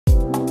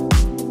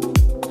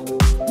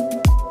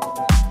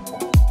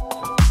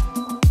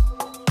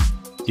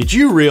Did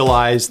you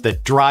realize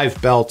that drive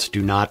belts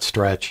do not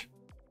stretch?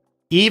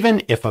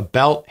 Even if a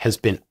belt has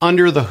been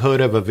under the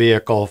hood of a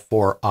vehicle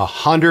for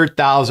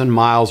 100,000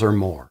 miles or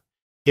more,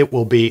 it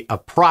will be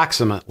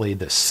approximately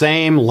the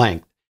same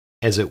length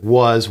as it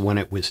was when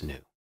it was new.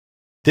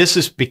 This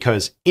is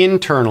because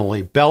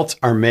internally belts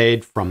are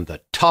made from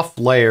the tough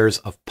layers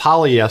of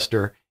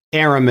polyester,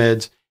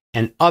 aramids,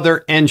 and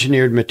other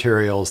engineered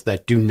materials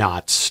that do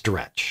not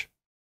stretch.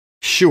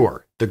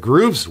 Sure, the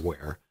grooves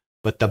wear,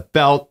 but the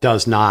belt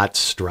does not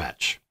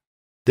stretch.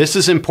 This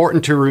is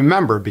important to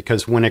remember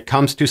because when it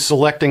comes to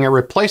selecting a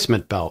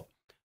replacement belt,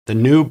 the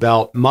new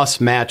belt must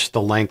match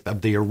the length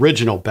of the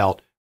original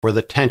belt for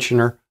the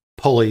tensioner,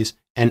 pulleys,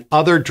 and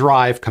other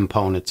drive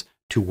components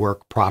to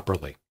work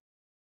properly.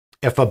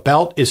 If a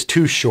belt is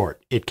too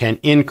short, it can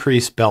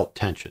increase belt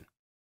tension.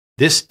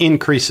 This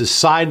increases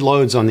side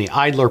loads on the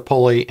idler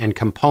pulley and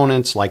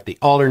components like the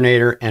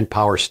alternator and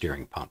power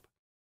steering pump.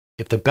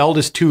 If the belt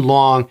is too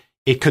long,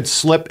 it could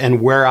slip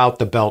and wear out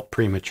the belt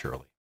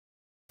prematurely.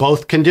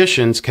 Both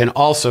conditions can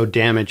also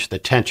damage the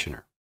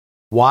tensioner.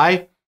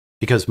 Why?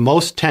 Because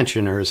most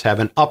tensioners have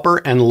an upper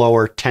and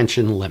lower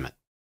tension limit.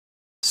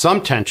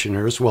 Some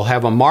tensioners will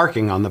have a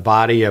marking on the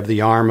body of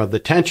the arm of the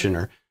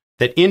tensioner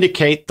that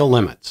indicate the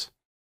limits.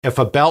 If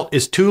a belt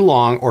is too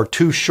long or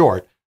too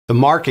short, the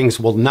markings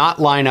will not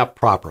line up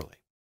properly.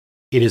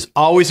 It is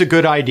always a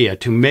good idea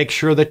to make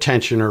sure the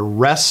tensioner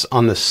rests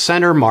on the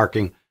center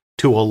marking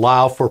to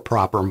allow for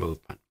proper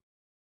movement.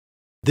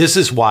 This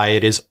is why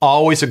it is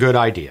always a good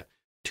idea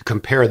to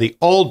compare the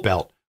old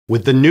belt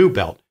with the new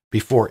belt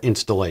before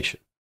installation.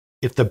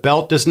 If the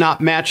belt does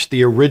not match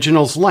the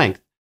original's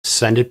length,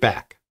 send it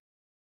back.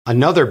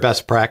 Another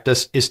best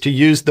practice is to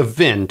use the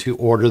VIN to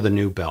order the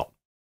new belt.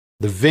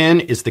 The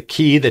VIN is the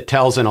key that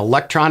tells an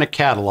electronic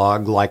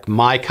catalog like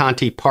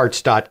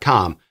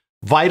mycontiparts.com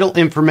vital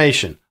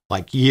information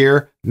like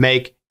year,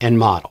 make, and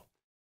model.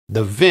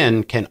 The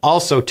VIN can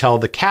also tell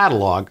the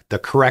catalog the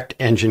correct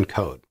engine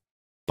code.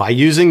 By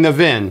using the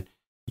VIN,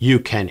 you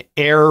can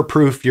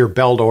error-proof your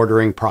belt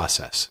ordering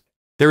process.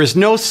 There is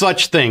no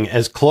such thing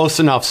as close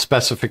enough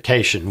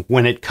specification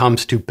when it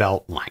comes to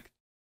belt length.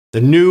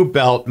 The new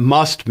belt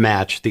must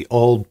match the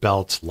old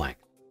belt's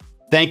length.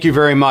 Thank you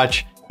very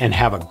much and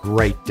have a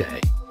great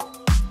day.